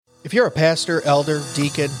If you're a pastor, elder,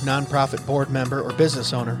 deacon, nonprofit board member, or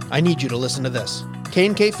business owner, I need you to listen to this.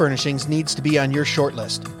 K&K Furnishings needs to be on your short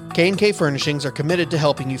list. K&K Furnishings are committed to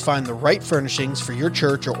helping you find the right furnishings for your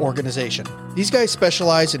church or organization. These guys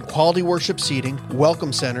specialize in quality worship seating,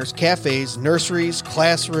 welcome centers, cafes, nurseries,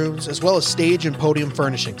 classrooms, as well as stage and podium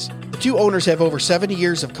furnishings. The two owners have over 70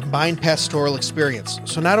 years of combined pastoral experience,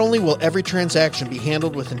 so not only will every transaction be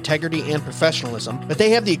handled with integrity and professionalism, but they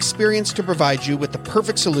have the experience to provide you with the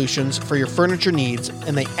perfect solutions for your furniture needs,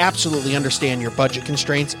 and they absolutely understand your budget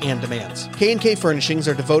constraints and demands. K&K Furnishings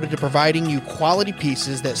are devoted to providing you quality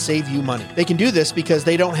pieces that save you money. They can do this because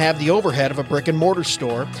they don't have the overhead of a brick and mortar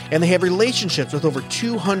store, and they have relationships with over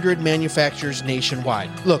 200 manufacturers nationwide.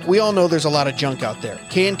 Look, we all know there's a lot of junk out there.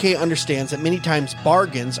 K&K understands that many times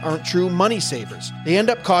bargains aren't true money savers. They end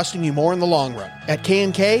up costing you more in the long run. At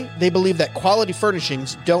K&K, they believe that quality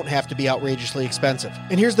furnishings don't have to be outrageously expensive.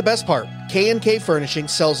 And here's the best part. K&K Furnishing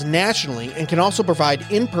sells nationally and can also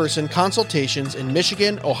provide in-person consultations in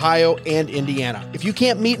Michigan, Ohio, and Indiana. If you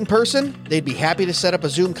can't meet in person, they'd be happy to set up a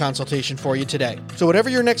Zoom consultation for you today. So whatever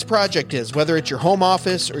your next project is, whether it's your home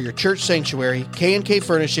office or your church sanctuary, K&K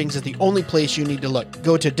Furnishings is the only place you need to look.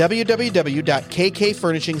 Go to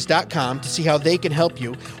www.kkfurnishings.com to see how they can help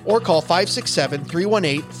you, or call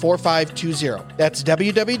 567-318-4520. That's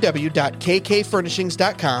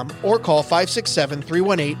www.kkfurnishings.com, or call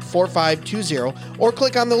 567-318-4520, or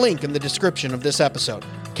click on the link in the description of this episode.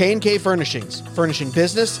 K&K Furnishings, furnishing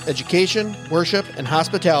business, education, worship, and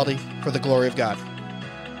hospitality for the glory of God.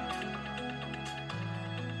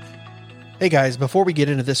 Hey guys, before we get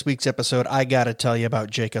into this week's episode, I gotta tell you about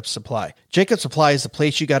Jacobs Supply. Jacobs Supply is the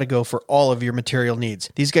place you gotta go for all of your material needs.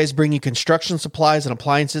 These guys bring you construction supplies and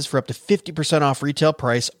appliances for up to 50% off retail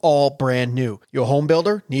price, all brand new. You a home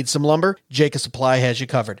builder? Need some lumber? Jacobs Supply has you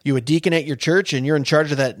covered. You a deacon at your church and you're in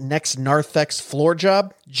charge of that next Narthex floor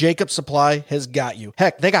job? Jacobs Supply has got you.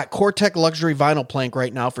 Heck, they got Cortec luxury vinyl plank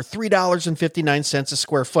right now for $3.59 a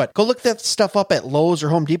square foot. Go look that stuff up at Lowe's or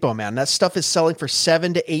Home Depot, man. That stuff is selling for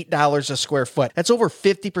 $7 to $8 a square foot. That's over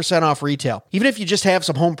 50% off retail. Even if you just have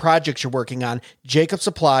some home projects you're working on, Jacobs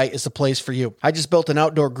Supply is the place for you. I just built an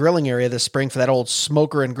outdoor grilling area this spring for that old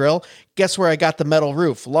smoker and grill. Guess where I got the metal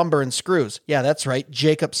roof, lumber, and screws? Yeah, that's right,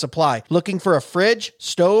 Jacobs Supply. Looking for a fridge,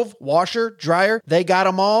 stove, washer, dryer? They got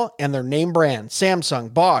them all, and they're name brand.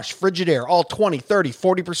 Samsung, Bosch, Frigidaire, all 20, 30,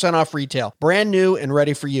 40% off retail. Brand new and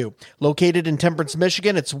ready for you. Located in Temperance,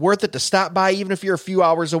 Michigan, it's worth it to stop by even if you're a few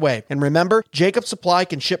hours away. And remember, Jacobs Supply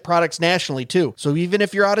can ship products nationally too, so even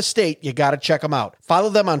if you're out of state, you gotta check them out. Follow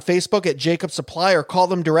them on Facebook at Jacobs Supply or call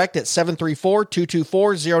them direct at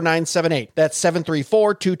 734-224-0978. That's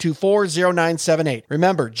 734-224-0978.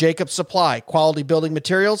 Remember, Jacobs Supply, quality building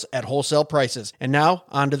materials at wholesale prices. And now,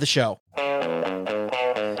 on to the show.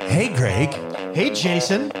 Hey, Greg. Hey,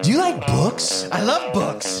 Jason. Do you like books? I love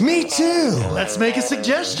books. Me too. Let's make a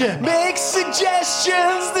suggestion. Make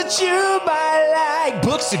suggestions that you might like.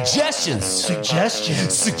 Book suggestions.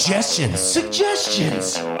 Suggestions.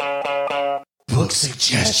 Book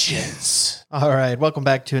suggestions. All right, welcome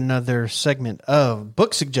back to another segment of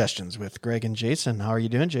Book Suggestions with Greg and Jason. How are you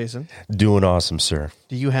doing, Jason? Doing awesome, sir.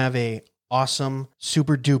 Do you have a awesome,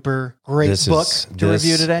 super duper great book to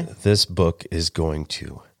review today? This book is going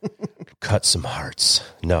to cut some hearts.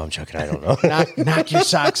 No, I'm joking. I don't know. knock your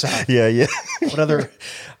socks off. Yeah. What other?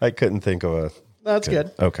 I couldn't think of a. That's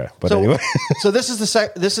good. Okay, but anyway. So this is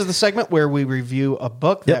the segment where we review a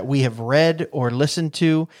book that we have read or listened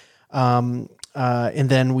to. And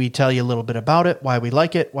then we tell you a little bit about it, why we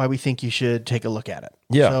like it, why we think you should take a look at it.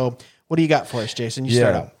 Yeah. So what do you got for us, Jason? You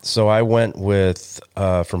start out. So I went with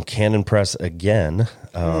from Canon Press again.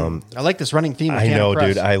 I like this running theme. I know,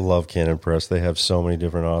 dude. I love Canon Press. They have so many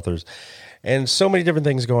different authors and so many different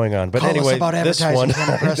things going on. But Call anyway, us about this one,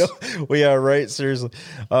 Canon Press. we are right. Seriously.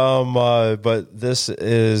 But this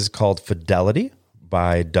is called Fidelity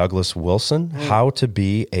by Douglas Wilson. How to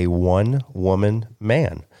be a one-woman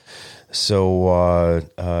man. So,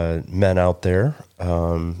 men out there,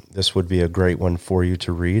 this would be a great one for you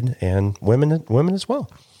to read, and women as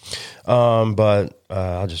well. But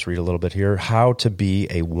I'll just read a little bit here. How to be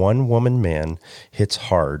a one-woman man hits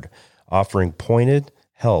hard, offering pointed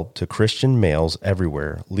help to Christian males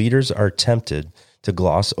everywhere. Leaders are tempted to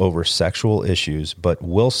gloss over sexual issues, but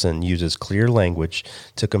Wilson uses clear language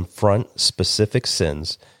to confront specific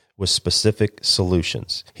sins with specific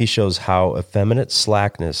solutions. He shows how effeminate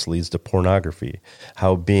slackness leads to pornography,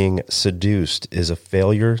 how being seduced is a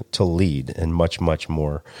failure to lead, and much, much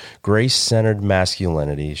more. Grace-centered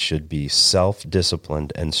masculinity should be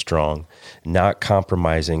self-disciplined and strong, not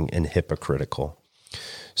compromising and hypocritical.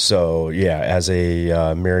 So, yeah, as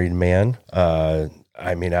a married man,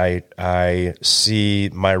 I mean, I see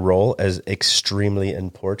my role as extremely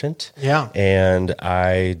important. Yeah. And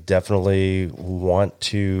I definitely want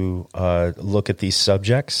to look at these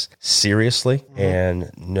subjects seriously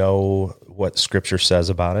and know what Scripture says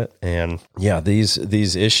about it. And yeah,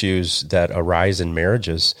 these issues that arise in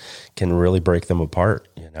marriages can really break them apart,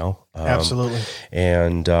 Absolutely.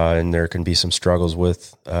 And there can be some struggles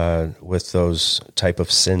with those type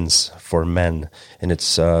of sins for men, and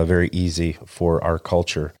it's very easy for our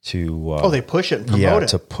culture to they push it and promote it.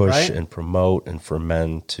 to push right? and promote, and for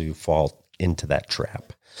men to fall into that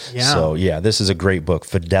trap. Yeah. So this is a great book,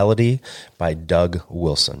 Fidelity by Doug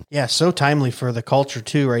Wilson. Yeah, so timely for the culture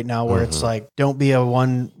too right now, where it's like, don't be a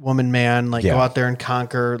one-woman man, like go out there and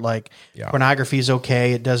conquer, like pornography is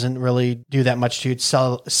okay. It doesn't really do that much to you. It's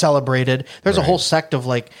celebrated. There's a whole sect of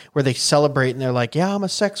like where they celebrate and they're like, yeah, I'm a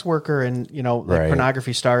sex worker, and like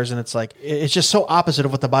pornography stars. And it's like, it's just so opposite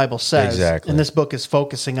of what the Bible says. Exactly. And this book is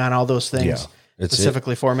focusing on all those things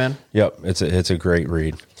specifically for men. Yep. It's a great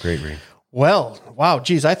read. Great read. Well, wow,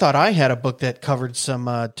 geez, I thought I had a book that covered some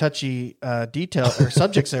touchy detail or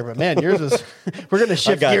subjects there, but man, yours is, we're going to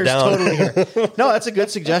shift gears totally here. No, that's a good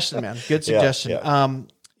suggestion, man. Good suggestion.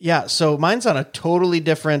 So mine's on a totally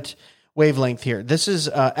different wavelength here. This is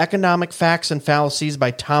Economic Facts and Fallacies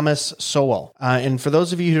by Thomas Sowell. And for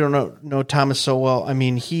those of you who don't know Thomas Sowell, I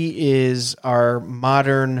mean, he is our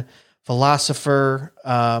modern philosopher,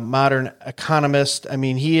 modern economist. I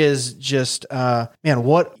mean, he is just,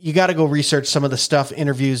 what you got to go research some of the stuff,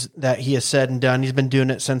 interviews that he has said and done. He's been doing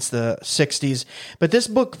it since the 60s. But this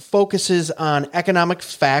book focuses on economic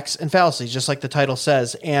facts and fallacies, just like the title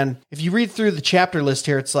says. And if you read through the chapter list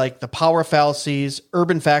here, it's like the power fallacies,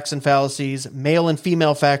 urban facts and fallacies, male and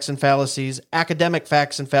female facts and fallacies, academic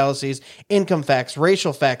facts and fallacies, income facts,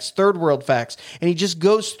 racial facts, third world facts. And he just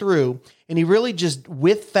goes through and he really just,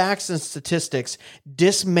 with facts and statistics,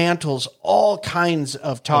 dismantles all kinds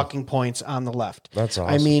of talking points on the left. That's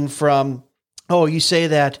awesome. I mean, from, you say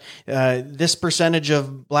that this percentage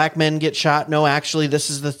of black men get shot. No, actually, this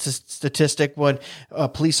is the statistic when a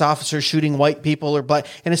police officer shooting white people or black.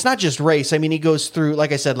 And it's not just race. I mean, he goes through,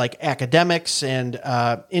 like I said, like academics and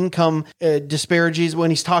income disparities when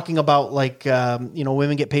he's talking about like,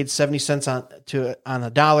 women get paid 70 cents on a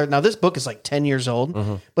dollar. Now, this book is like 10 years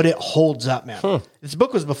old, but it holds up, man. This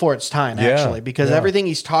book was before its time, actually, because everything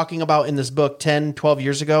he's talking about in this book 10, 12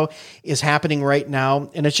 years ago is happening right now.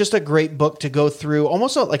 And it's just a great book to go through,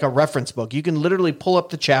 almost like a reference book. You can literally pull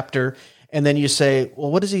up the chapter and then you say, well,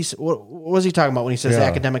 what is he talking about when he says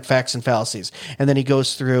academic facts and fallacies? And then he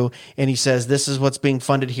goes through and he says, this is what's being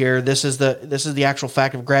funded here. This is the actual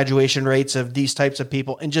fact of graduation rates of these types of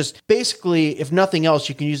people. And just basically, if nothing else,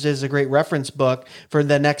 you can use it as a great reference book for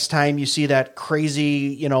the next time you see that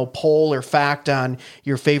crazy, poll or fact on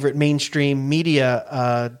your favorite mainstream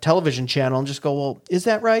media television channel and just go, well, is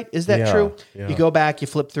that right? Is that true? Yeah. You go back, you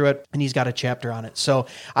flip through it, and he's got a chapter on it. So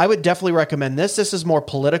I would definitely recommend this. This is more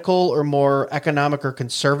political or more economic or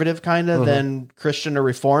conservative kind of than Christian or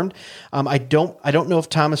Reformed. I don't know if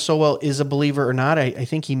Thomas Sowell is a believer or not. I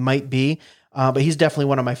think he might be, but he's definitely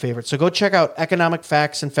one of my favorites. So go check out Economic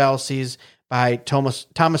Facts and Fallacies by Thomas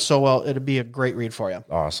Sowell. It'll be a great read for you.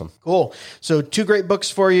 Awesome. Cool. So 2 great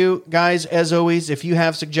books for you guys. As always, if you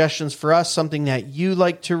have suggestions for us, something that you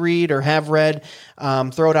like to read or have read,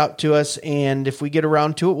 throw it out to us. And if we get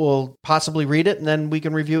around to it, we'll possibly read it and then we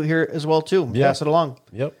can review it here as well too. Pass it along.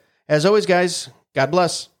 Yep. As always, guys, God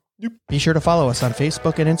bless. Be sure to follow us on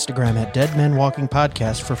Facebook and Instagram at Dead Men Walking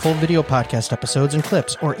Podcast for full video podcast episodes and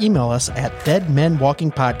clips, or email us at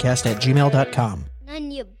deadmenwalkingpodcast@gmail.com.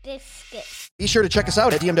 None your biscuit. Be sure to check us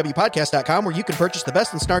out at dmwpodcast.com, where you can purchase the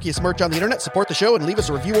best and snarkiest merch on the internet, support the show, and leave us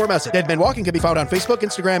a review or message. Dead Men Walking can be found on Facebook,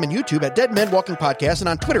 Instagram, and YouTube at Dead Men Walking Podcast, and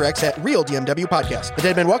on Twitter X at Real DMW Podcast. The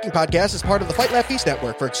Dead Men Walking Podcast is part of the Fight Laugh Feast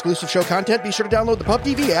Network. For exclusive show content, be sure to download the Pub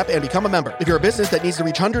TV app and become a member. If you're a business that needs to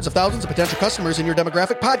reach hundreds of thousands of potential customers in your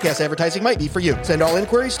demographic, podcast advertising might be for you. Send all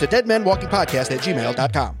inquiries to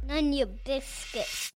deadmenwalkingpodcast@gmail.com. None your biscuit.